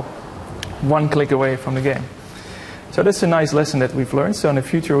 one click away from the game. So that's a nice lesson that we've learned. So in the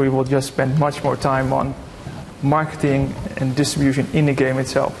future, we will just spend much more time on marketing and distribution in the game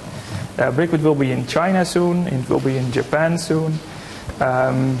itself. Brickwit will be in China soon. It will be in Japan soon.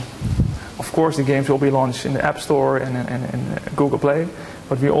 Of course, the games will be launched in the App Store and Google Play.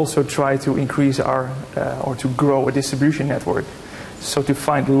 But we also try to increase or to grow a distribution network. So to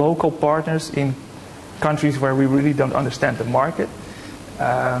find local partners in countries where we really don't understand the market.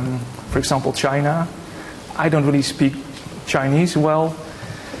 For example, China. I don't really speak Chinese well,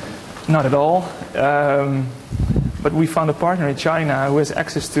 not at all. But we found a partner in China who has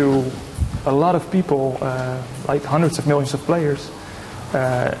access to a lot of people, like hundreds of millions of players.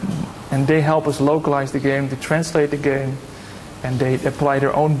 And they help us localize the game, to translate the game, and they apply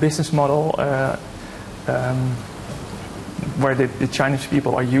their own business model where the Chinese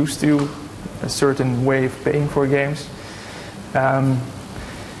people are used to a certain way of paying for games.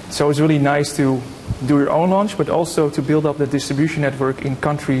 So it's really nice to do your own launch, but also to build up the distribution network in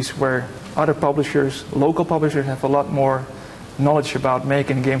countries where other publishers, local publishers, have a lot more knowledge about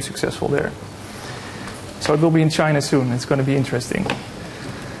making a game successful there. So it will be in China soon. It's going to be interesting.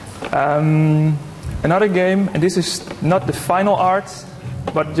 Another game, and this is not the final art,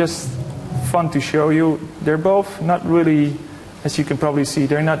 but just fun to show you. They're both not really, as you can probably see,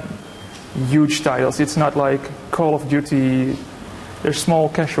 they're not huge titles. It's not like Call of Duty. They're small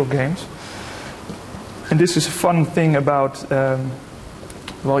casual games. And this is a fun thing about,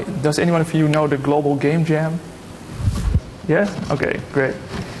 well, does anyone of you know the Global Game Jam? Yes? Okay, great.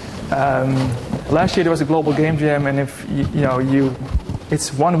 Last year there was a Global Game Jam, and if you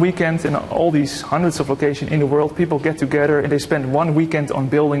it's one weekend in all these hundreds of locations in the world. People get together and they spend one weekend on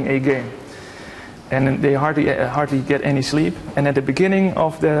building a game. And they hardly get any sleep. And at the beginning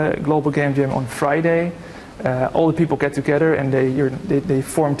of the Global Game Jam on Friday, all the people get together and they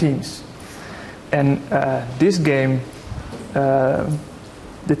form teams. And this game,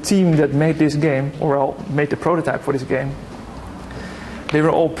 the team that made this game, or made the prototype for this game, they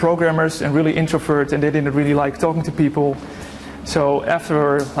were all programmers and really introverts, and they didn't really like talking to people. So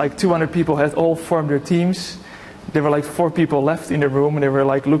after like 200 people had all formed their teams, there were like 4 people left in the room, and they were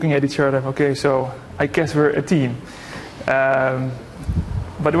like looking at each other. Okay, so I guess we're a team. But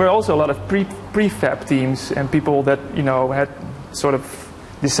there were also a lot of prefab teams and people that had sort of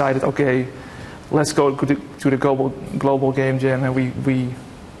decided, okay, let's go to the global game jam, and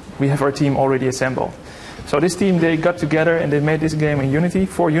we have our team already assembled. So this team, they got together and they made this game in Unity,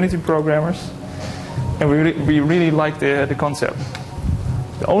 4 Unity programmers, and we really liked the concept.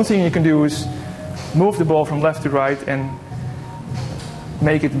 The only thing you can do is move the ball from left to right and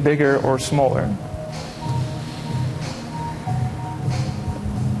make it bigger or smaller.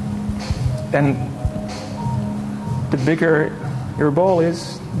 And the bigger your ball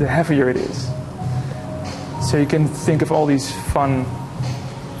is, the heavier it is. So you can think of all these fun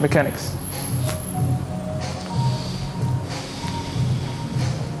mechanics.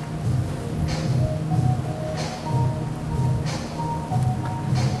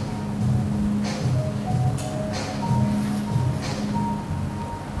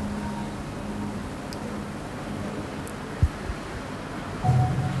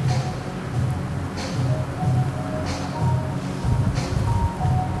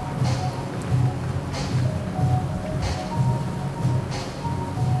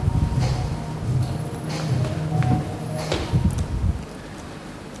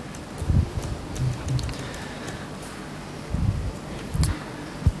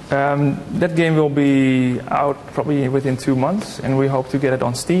 That game will be out probably within 2 months, and we hope to get it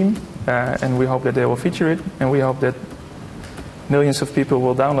on Steam, and we hope that they will feature it, and we hope that millions of people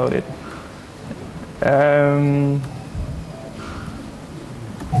will download it.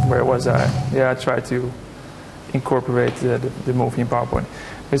 Where was I? Yeah, I tried to incorporate the movie in PowerPoint.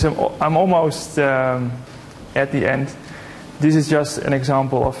 So I'm almost at the end. This is just an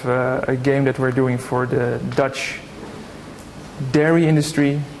example of a game that we're doing for the Dutch dairy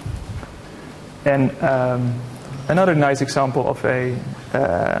industry. And another nice example of a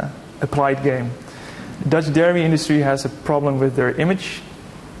applied game. The Dutch dairy industry has a problem with their image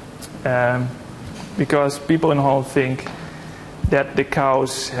because people in Holland think that the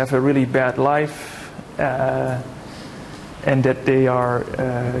cows have a really bad life and that they are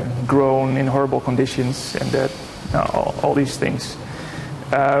grown in horrible conditions and that all these things.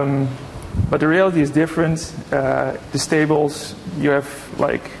 But the reality is different. The stables, you have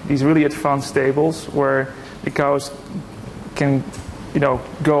like these really advanced stables where the cows can,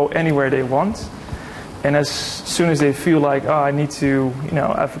 go anywhere they want. And as soon as they feel like, I need to,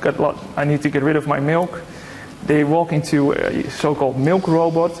 I need to get rid of my milk, they walk into a so-called milk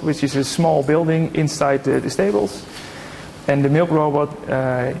robot, which is a small building inside the stables. And the milk robot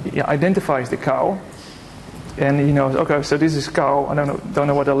identifies the cow. And he knows, okay, so this is cow. I don't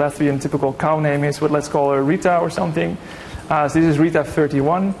know what the Latvian typical cow name is, but let's call her Rita or something. So this is Rita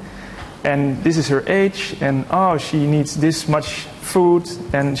 31, and this is her age, and she needs this much food,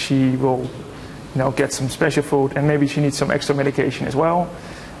 and she will, get some special food, and maybe she needs some extra medication as well.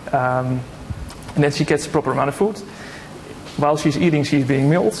 And then she gets the proper amount of food. While she's eating, she's being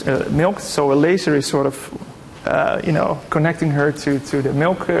milked. So a laser is sort of, connecting her to the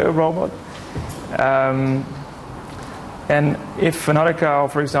milk robot. And if another cow,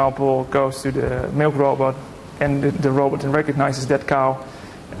 for example, goes to the milk robot and the robot recognizes that cow,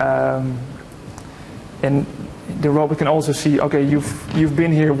 and the robot can also see, okay, you've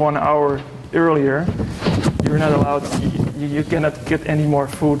been here 1 hour earlier, you're not allowed, you cannot get any more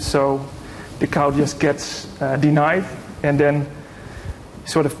food, so the cow just gets denied, and then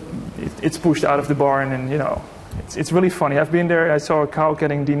sort of it's pushed out of the barn, and it's really funny. I've been there, I saw a cow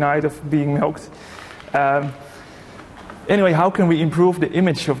getting denied of being milked. Anyway, how can we improve the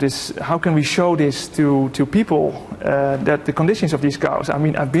image of this? How can we show this to people, that the conditions of these cows? I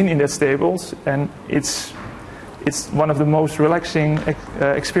mean, I've been in that stables, and it's one of the most relaxing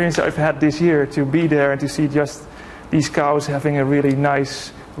experiences I've had this year, to be there and to see just these cows having a really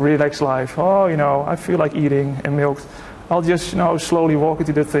nice, relaxed life. I feel like eating and milked. I'll just slowly walk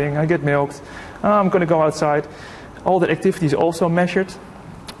into the thing. I get milked. I'm going to go outside. All the activities also measured.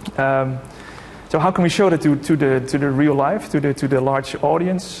 So how can we show that to the real life, to the large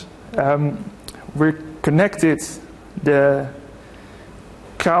audience? We're connected the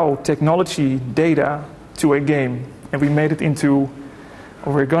cow technology data to a game, and we made it into,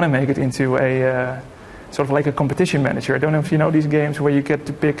 or we're going to make it into a sort of like a competition manager. I don't know if you know these games where you get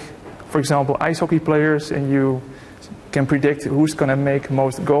to pick, for example, ice hockey players, and you can predict who's going to make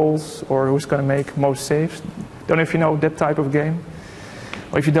most goals or who's going to make most saves. Don't know if you know that type of game.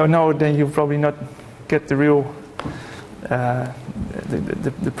 Or if you don't know, then you'll probably not get the real,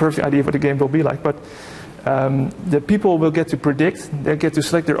 the perfect idea of what the game will be like. But the people will get to predict. They get to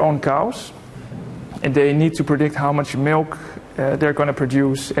select their own cows, and they need to predict how much milk they're going to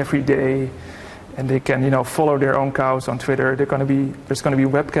produce every day. And they can, follow their own cows on Twitter. There's going to be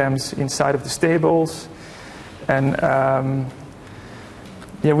webcams inside of the stables, and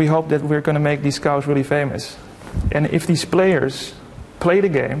we hope that we're going to make these cows really famous. And if these players play the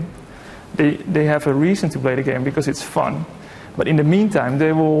game, they have a reason to play the game because it's fun. But in the meantime,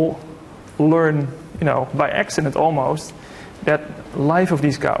 they will learn, by accident almost, that life of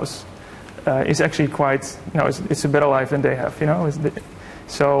these cows is actually quite, it's a better life than they have,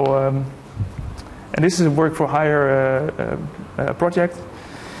 and this is a work for hire project.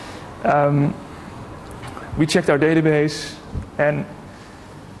 We checked our database, and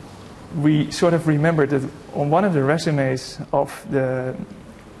we sort of remembered that on one of the resumes of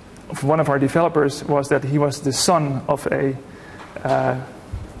one of our developers was that he was the son of a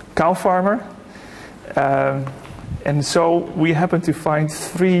cow farmer. And so we happened to find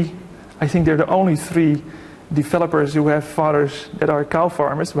 3, I think they're the only 3 developers who have fathers that are cow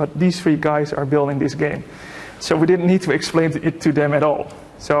farmers, but these 3 guys are building this game. So we didn't need to explain it to them at all.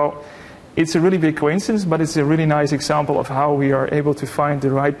 So it's a really big coincidence, but it's a really nice example of how we are able to find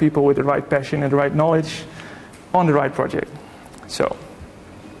the right people with the right passion and the right knowledge on the right project. So,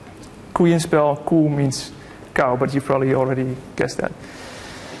 koeienspel, koe means cow, but you probably already guessed that.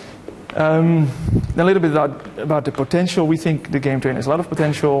 A little bit about the potential. We think the game train has a lot of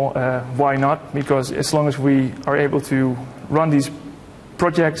potential. Why not? Because as long as we are able to run these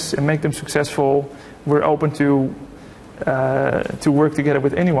projects and make them successful, we're open to work together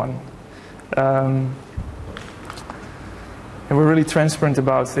with anyone. And we're really transparent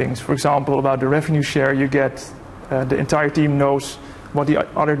about things. For example, about the revenue share you get, the entire team knows what the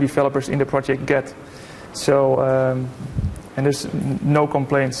other developers in the project get. So, and there's no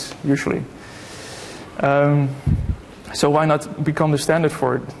complaints usually. So why not become the standard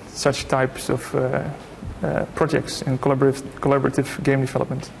for such types of projects in collaborative game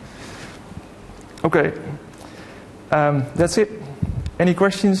development? Okay, that's it. Any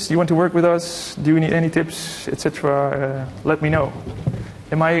questions? Do you want to work with us? Do you need any tips, etc.? Let me know.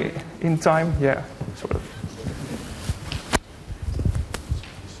 Am I in time? Yeah, sort of.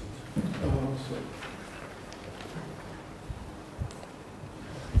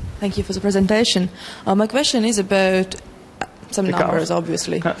 Thank you for the presentation. My question is about some numbers,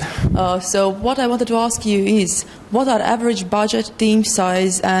 obviously. So what I wanted to ask you is, what are average budget, team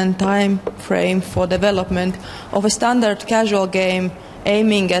size, and time frame for development of a standard casual game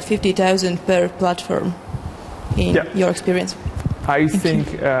aiming at 50,000 per platform in your experience? I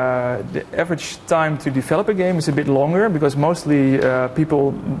think the average time to develop a game is a bit longer because mostly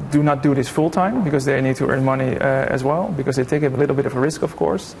people do not do this full time because they need to earn money as well, because they take a little bit of a risk, of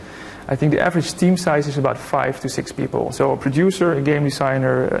course. I think the average team size is about 5 to 6 people. So a producer, a game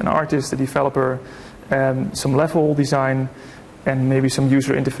designer, an artist, a developer, some level design, and maybe some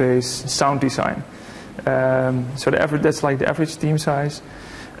user interface, sound design. So that's like the average team size.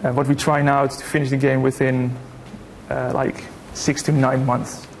 What we try now is to finish the game within like 6 to 9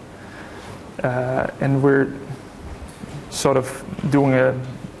 months. And we're sort of doing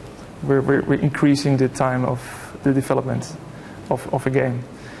we're increasing the time of the development of a game.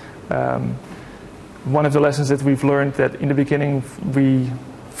 One of the lessons that we've learned that in the beginning we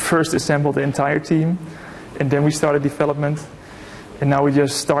first assembled the entire team and then we started development, and now we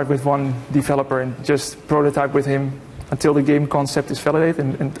just start with one developer and just prototype with him until the game concept is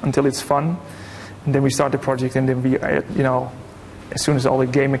validated and until it's fun, and then we start the project, and then we as soon as all the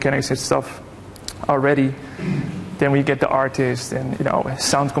game mechanics and stuff are ready, then we get the artist and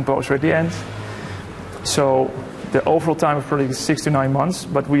sound composer at the end. So the overall time of project is 6 to 9 months,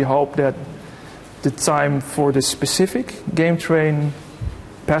 but we hope that the time for the specific game train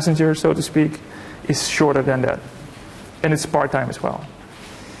passenger, so to speak, is shorter than that. And it's part-time as well.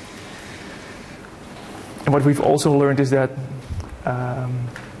 And what we've also learned is that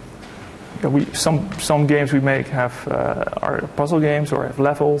some games we make are puzzle games or have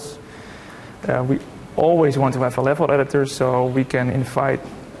levels. We always want to have a level editor so we can invite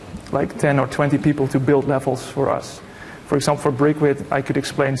like 10 or 20 people to build levels for us. For example, for Brickwit, I could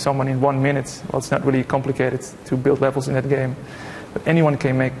explain someone in 1 minute. Well, it's not really complicated to build levels in that game. But anyone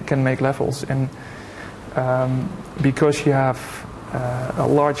can make levels, and because you have a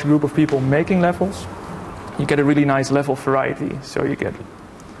large group of people making levels, you get a really nice level variety. So you get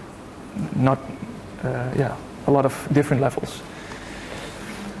a lot of different levels.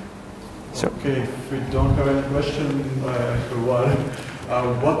 So. Okay, if we don't have any question,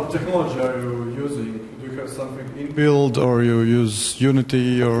 what technology are you using? Do you have something inbuilt, or you use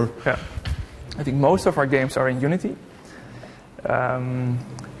Unity, or? Yeah, I think most of our games are in Unity.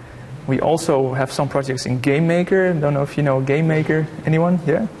 We also have some projects in Game Maker. I don't know if you know Game Maker. Anyone?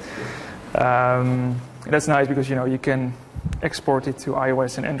 Yeah. That's nice because you can export it to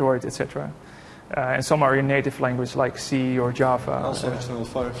iOS and Android, etc. And some are in native language like C or Java. Also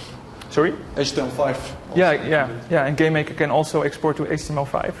HTML5. Sorry? HTML5. Yeah. And Game Maker can also export to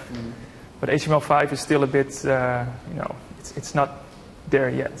HTML5. But HTML5 is still a bit, it's not there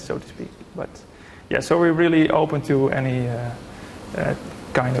yet, so to speak. But yeah, so we're really open to any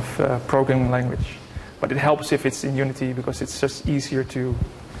kind of programming language. But it helps if it's in Unity because it's just easier to